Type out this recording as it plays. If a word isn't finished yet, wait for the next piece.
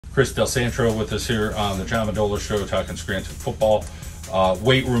Chris DelSantro with us here on the John Mendola Show, talking Scranton football.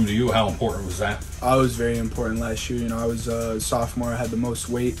 Weight room to you, how important was that? It was very important last year. You know, I was a sophomore. I had the most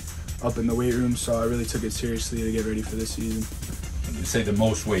weight up in the weight room, so I really took it seriously to get ready for this season. When you say the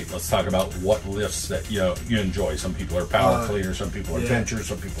most weight, let's talk about what lifts that you enjoy. Some people are power cleaners, some people are benchers,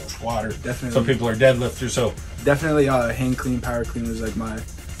 some people are squatters, definitely. Some people are deadlifters. So definitely hang clean, power clean was like my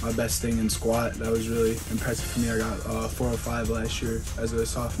best thing in squat. That was really impressive for me. I got 405 last year as a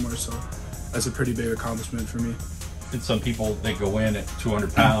sophomore, so that's a pretty big accomplishment for me. And some people, they go in at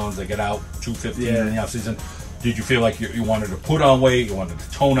 200 pounds, they get out 215 in the offseason. Did you feel like you wanted to put on weight, you wanted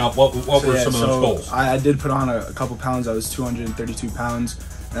to tone up? What were some of those goals? I did put on a couple pounds. I was 232 pounds,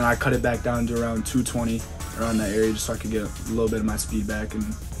 and I cut it back down to around 220, around that area, just so I could get a little bit of my speed back and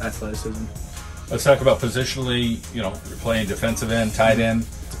athleticism. Let's talk about positionally. You know, you're playing defensive end, tight end.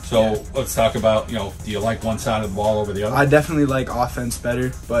 So let's talk about, do you like one side of the ball over the other? I definitely like offense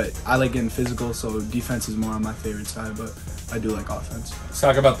better, but I like getting physical, so defense is more on my favorite side, but I do like offense. Let's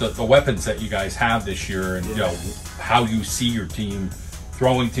talk about the weapons that you guys have this year and how you see your team,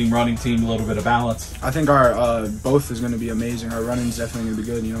 throwing team, running team, a little bit of balance. I think our both is going to be amazing. Our running is definitely going to be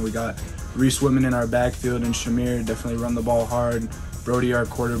good. You know, we got Reese Whitman in our backfield and Shamir definitely run the ball hard. Brody, our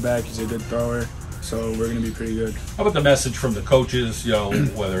quarterback, he's a good thrower. So we're going to be pretty good. How about the message from the coaches,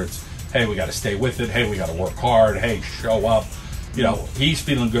 whether it's, hey, we got to stay with it, hey, we got to work hard, hey, show up. He's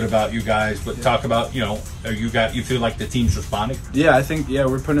feeling good about you guys, but talk about, you feel like the team's responding? Yeah, I think,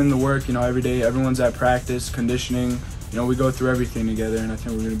 we're putting in the work, every day. Everyone's at practice, conditioning. We go through everything together, and I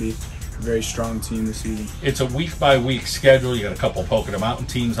think we're going to be a very strong team this season. It's a week-by-week schedule. You got a couple of Pocono Mountain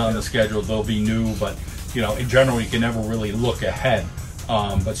teams on the schedule. They'll be new, but, in general, you can never really look ahead.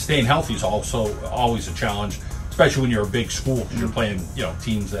 But staying healthy is also always a challenge, especially when you're a big school, because you're playing,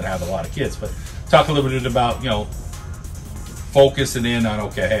 teams that have a lot of kids. But talk a little bit about, focusing in on,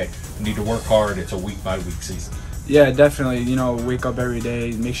 okay, hey, I need to work hard. It's a week-by-week season. Yeah, definitely. Wake up every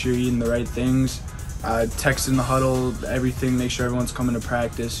day, make sure you're eating the right things, text in the huddle, everything, make sure everyone's coming to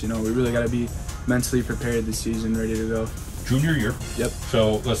practice. We really got to be mentally prepared this season, ready to go. Junior year. Yep.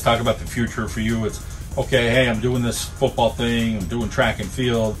 So let's talk about the future for you. It's, okay, hey, I'm doing this football thing, I'm doing track and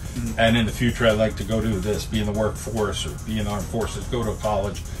field, and in the future I'd like to go do this, be in the workforce or be in the armed forces, go to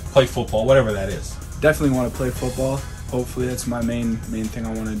college, play football, whatever that is. Definitely want to play football. Hopefully that's my main thing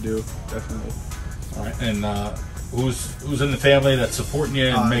I want to do, definitely. All right, and who's in the family that's supporting you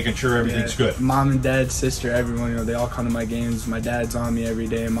and making sure everything's good? Mom and dad, sister, everyone, they all come to my games. My dad's on me every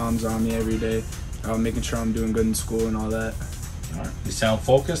day, mom's on me every day, making sure I'm doing good in school and all that. All right, you sound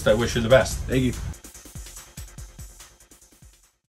focused. I wish you the best. Thank you.